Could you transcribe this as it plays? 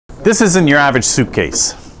This isn't your average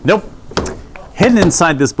suitcase. Nope. Hidden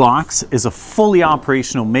inside this box is a fully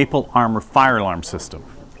operational maple armor fire alarm system.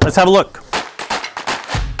 Let's have a look.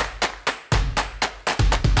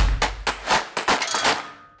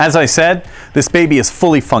 As I said, this baby is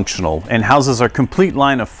fully functional and houses our complete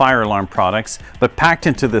line of fire alarm products, but packed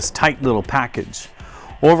into this tight little package.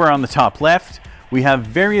 Over on the top left, we have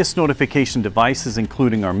various notification devices,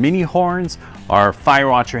 including our mini horns, our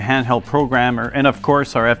Firewatcher handheld programmer, and of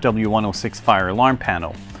course our FW106 fire alarm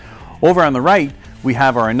panel. Over on the right, we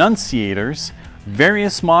have our annunciators,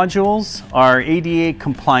 various modules, our ADA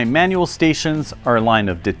compliant manual stations, our line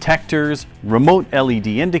of detectors, remote LED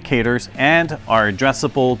indicators, and our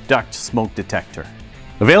addressable duct smoke detector.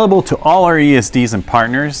 Available to all our ESDs and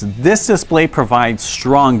partners, this display provides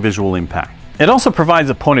strong visual impact. It also provides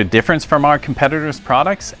a point of difference from our competitors'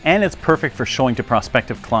 products, and it's perfect for showing to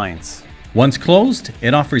prospective clients. Once closed,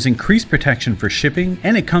 it offers increased protection for shipping,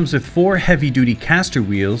 and it comes with 4 heavy-duty caster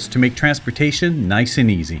wheels to make transportation nice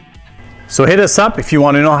and easy. So hit us up if you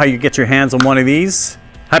want to know how you get your hands on one of these.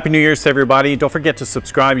 Happy New Year's to everybody. Don't forget to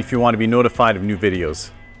subscribe if you want to be notified of new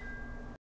videos.